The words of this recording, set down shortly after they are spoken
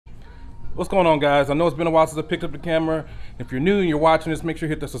What's going on, guys? I know it's been a while since I picked up the camera. If you're new and you're watching this, make sure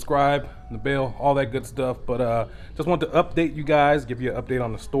you hit the subscribe, the bell, all that good stuff. But just want to update you guys, give you an update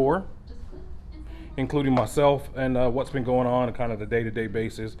on the store, including myself and what's been going on and kind of the day-to-day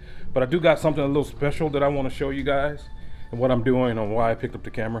basis. But I do got something a little special that I want to show you guys and what I'm doing and why I picked up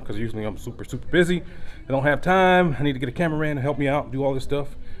the camera, because usually I'm super busy. I don't have time. I need to get a cameraman to help me out, do all this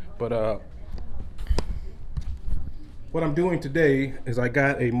stuff. But what I'm doing today is I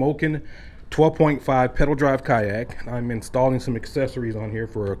got a Moken 12.5 pedal drive kayak. I'm installing some accessories on here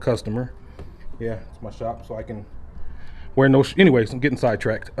for a customer. Yeah, it's my shop, so I can wear no anyways, I'm getting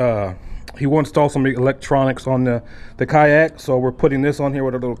sidetracked. He wants to install some electronics on the kayak, so we're putting this on here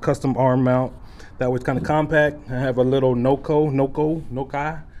with a little custom arm mount. That was kind of compact. I have a little Nokai.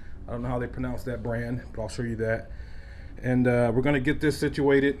 I don't know how they pronounce that brand, but I'll show you that. And we're gonna get this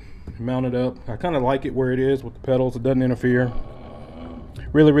situated, mounted up. I kind of like it where it is with the pedals. It doesn't interfere.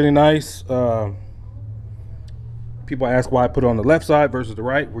 Really nice. People ask why I put it on the left side versus the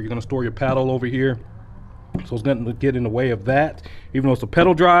right, where you're gonna store your paddle over here. So it's going to get in the way of that. Even though it's a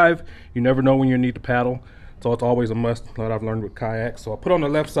pedal drive, you never know when you need to paddle. So it's always a must that I've learned with kayaks. So I put on the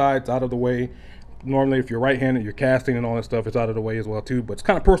left side, it's out of the way. Normally if you're right-handed, you're casting and all that stuff, it's out of the way as well too. But it's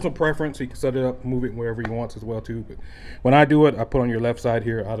kind of personal preference. So you can set it up, move it wherever you want as well too. But when I do it, I put on your left side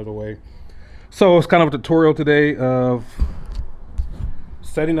here, out of the way. So it's kind of a tutorial today of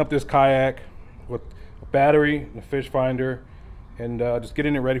setting up this kayak with a battery, a fish finder, and just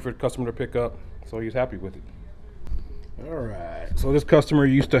getting it ready for the customer to pick up, so he's happy with it. All right, so this customer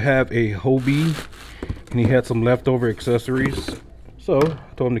used to have a Hobie and he had some leftover accessories, so I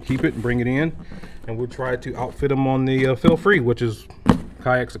told him to keep it and bring it in, and we'll try to outfit him on the feel free, which is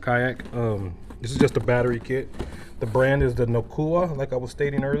kayak's a kayak. This is just a battery kit. The brand is the Nokua, like I was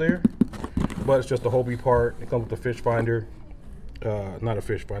stating earlier, but it's just a Hobie part. It comes with a fish finder. Not a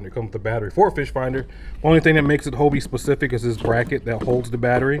fish finder, it comes with the battery for a fish finder. Only thing that makes it Hobie specific is this bracket that holds the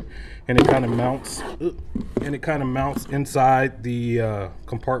battery, and it kind of mounts inside the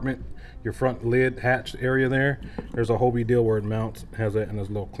compartment, your front lid hatch area there. There's a Hobie deal where it mounts, has that, and there's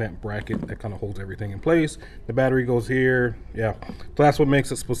a little clamp bracket that kind of holds everything in place. The battery goes here. Yeah, so that's what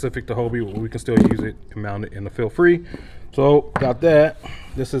makes it specific to Hobie. We can still use it and mount it in the feel free. So got that.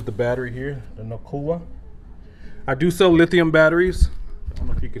 This is the battery here, the Nokua. I do sell lithium batteries. I don't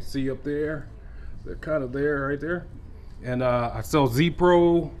know if you can see up there. They're kind of there, right there. And I sell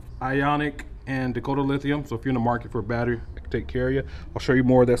Z-Pro, Ionic, and Dakota Lithium. So if you're in the market for a battery, I can take care of you. I'll show you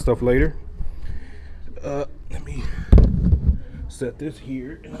more of that stuff later. Let me set this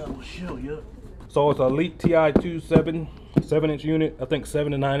here and I will show you. So it's a Elite TI2 7-inch unit. I think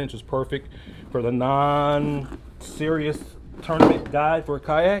 7 to 9 inch is perfect for the non-serious tournament guy for a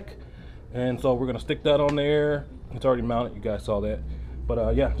kayak. And so we're gonna stick that on there. It's already mounted, you guys saw that.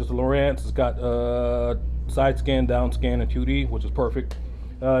 But yeah, just a Lowrance. It's got side scan, down scan, and 2D, which is perfect.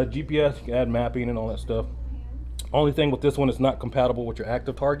 GPS, you can add mapping and all that stuff. Only thing with this one, it's not compatible with your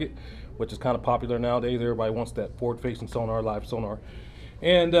active target, which is kind of popular nowadays. Everybody wants that forward-facing sonar, live sonar.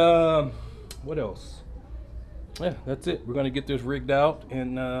 And what else? Yeah, that's it. We're gonna get this rigged out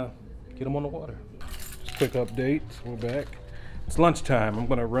and get them on the water. Just quick update, we're back. It's lunchtime. I'm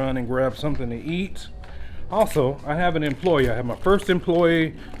gonna run and grab something to eat. Also, I have an employee. I have my first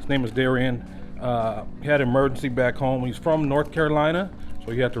employee. His name is Darian. He had an emergency back home. He's from North Carolina,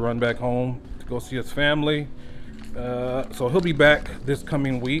 so he had to run back home to go see his family. So he'll be back this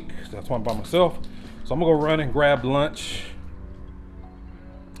coming week. That's why I'm by myself. So I'm gonna go run and grab lunch,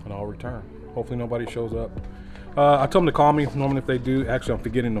 and I'll return. Hopefully nobody shows up. I told them to call me. Normally if they do, actually I'm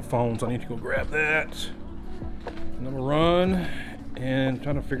forgetting the phone, so I need to go grab that. And I'm gonna run and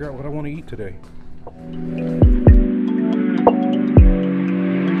trying to figure out what I want to eat today.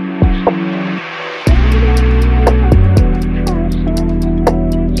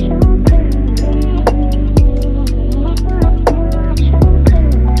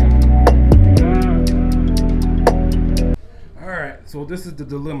 All right, so this is the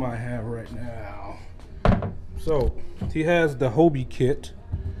dilemma I have right now. So he has the Hobie kit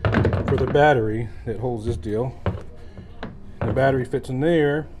for the battery that holds this deal. The battery fits in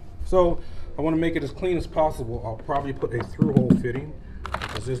there, so I want to make it as clean as possible. I'll probably put a through hole fitting,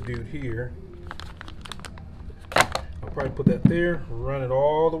 which is this dude here. I'll probably put that there, run it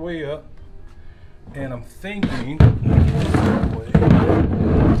all the way up, and I'm thinking,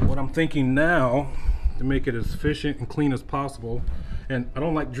 what I'm thinking now to make it as efficient and clean as possible, and I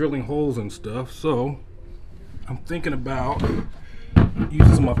don't like drilling holes and stuff, so I'm thinking about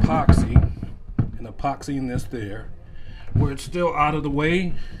using some epoxy and epoxying this there where it's still out of the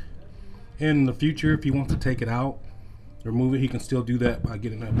way. In the future, if he wants to take it out remove it, he can still do that by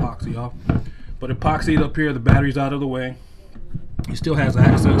getting the epoxy off. But epoxy up here, the battery's out of the way. He still has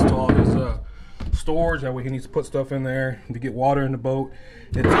access to all his storage. That way he needs to put stuff in there to get water in the boat.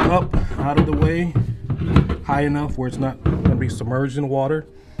 It's up out of the way, high enough where it's not going to be submerged in water.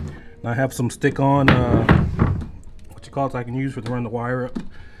 And I have some stick-on, what you call it, I can use to run the wire up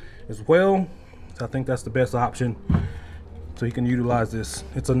as well. So I think that's the best option. So you can utilize this.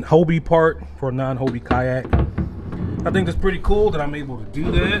 It's a Hobie part for a non-Hobie kayak. I think that's pretty cool that I'm able to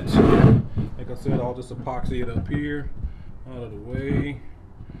do that. Like I said, I'll just epoxy it up here, out of the way,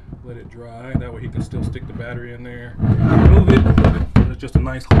 let it dry. That way he can still stick the battery in there. Remove it. It's just a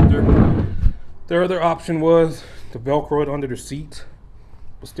nice holder. Their other option was to Velcro it under the seat,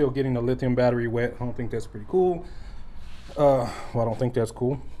 but still getting the lithium battery wet. I don't think that's pretty cool. Well, I don't think that's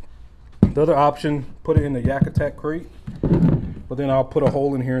cool. The other option, put it in the Yak Attack crate, but then I'll put a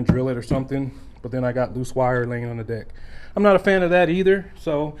hole in here and drill it or something. But then I got loose wire laying on the deck. I'm not a fan of that either,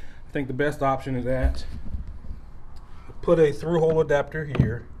 so I think the best option is that. Put a through-hole adapter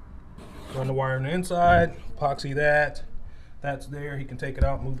here, run the wire on the inside, epoxy that. That's there. He can take it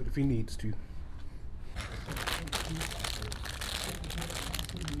out, move it if he needs to.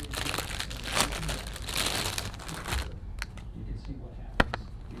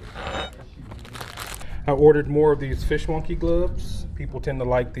 I ordered more of these fish monkey gloves. People tend to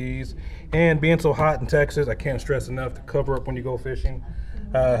like these. And being so hot in Texas, I can't stress enough to cover up when you go fishing.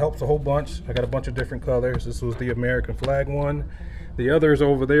 Helps a whole bunch. I got a bunch of different colors. This was the American flag one. The others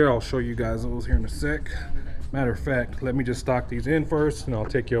over there, I'll show you guys those here in a sec. Matter of fact, let me just stock these in first, and I'll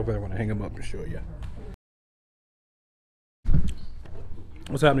take you over there when I hang them up and show you.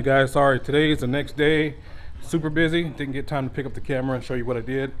 What's happening, guys? Sorry, today is the next day. Super busy. Didn't get time to pick up the camera and show you what I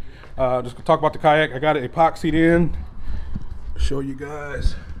did. Just to talk about the kayak. I got it epoxied in. Show you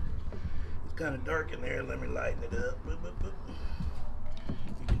guys. It's kind of dark in there. Let me lighten it up. You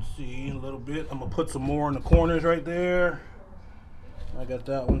can see a little bit. I'm gonna put some more in the corners right there. I got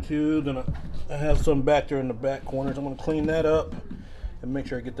that one too. Then I have some back there in the back corners. I'm gonna clean that up and make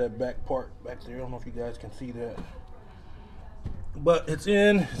sure I get that back part back there. I don't know if you guys can see that, but it's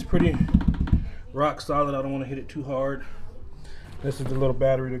in. It's pretty rock solid. I don't want to hit it too hard. This is the little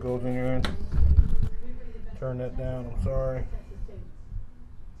battery that goes in here. Turn that down. I'm sorry.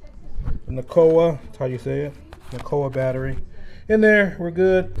 The Nakoa, that's how you say it. Nakoa battery. In there, we're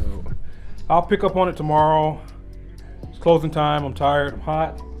good. I'll pick up on it tomorrow. It's closing time. I'm tired. I'm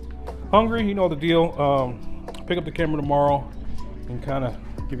hot. Hungry. You know the deal. Pick up the camera tomorrow and kind of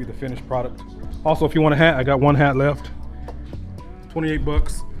give you the finished product. Also, if you want a hat, I got one hat left. 28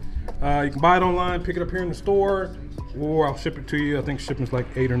 bucks. You can buy it online, pick it up here in the store, or I'll ship it to you. I think shipping's like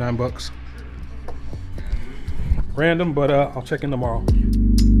 8 or 9 bucks. Random, but I'll check in tomorrow.